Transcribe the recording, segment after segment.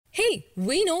Hey,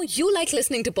 we know you like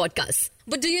listening to podcasts.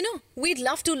 But do you know? We'd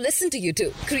love to listen to you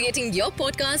too. Creating your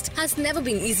podcast has never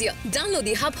been easier. Download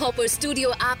the Hubhopper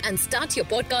Studio app and start your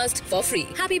podcast for free.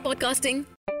 Happy podcasting.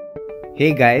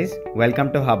 Hey guys,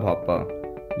 welcome to Hubhopper,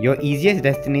 your easiest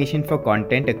destination for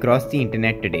content across the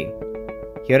internet today.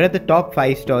 Here are the top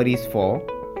 5 stories for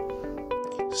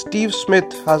Steve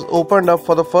Smith has opened up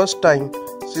for the first time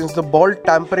since the ball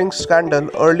tampering scandal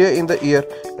earlier in the year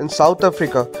in South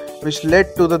Africa, which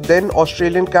led to the then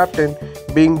Australian captain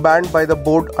being banned by the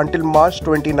board until March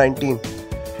 2019.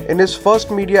 In his first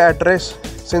media address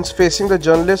since facing the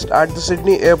journalist at the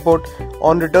Sydney airport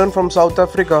on return from South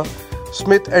Africa,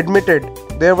 Smith admitted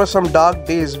there were some dark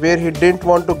days where he didn't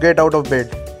want to get out of bed.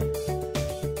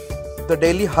 The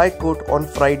Delhi High Court on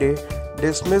Friday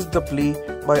dismissed the plea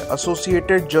by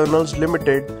Associated Journals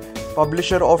Limited,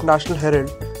 publisher of National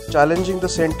Herald, challenging the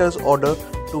centre's order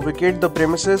to vacate the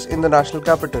premises in the national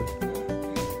capital.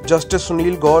 Justice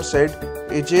Sunil Gaur said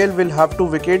AJL will have to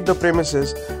vacate the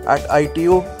premises at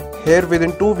ITO here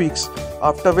within 2 weeks,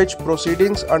 after which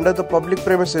proceedings under the Public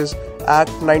Premises Act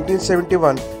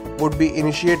 1971 would be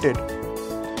initiated.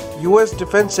 US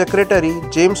Defense Secretary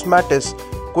James Mattis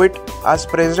quit as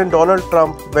President Donald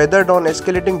Trump weathered on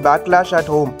escalating backlash at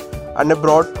home and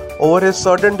abroad over his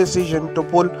sudden decision to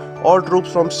pull all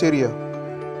troops from Syria.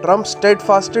 Trump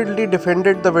steadfastly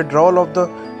defended the withdrawal of the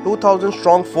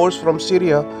 2,000-strong force from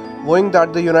Syria, vowing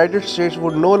that the United States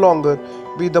would no longer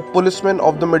be the policeman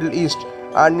of the Middle East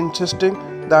and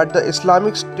insisting that the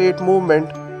Islamic State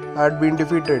movement had been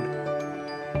defeated.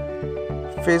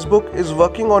 Facebook is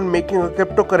working on making a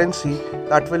cryptocurrency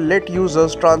that will let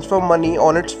users transfer money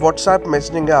on its WhatsApp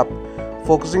messaging app,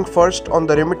 focusing first on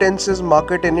the remittances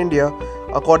market in India,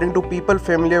 according to people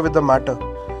familiar with the matter.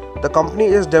 The company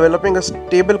is developing a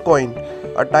stable coin,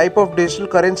 a type of digital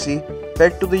currency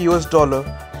pegged to the US dollar,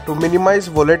 to minimize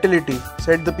volatility,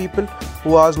 said the people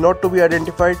who asked not to be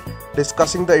identified,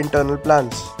 discussing the internal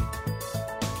plans.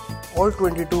 All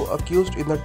 22 accused in the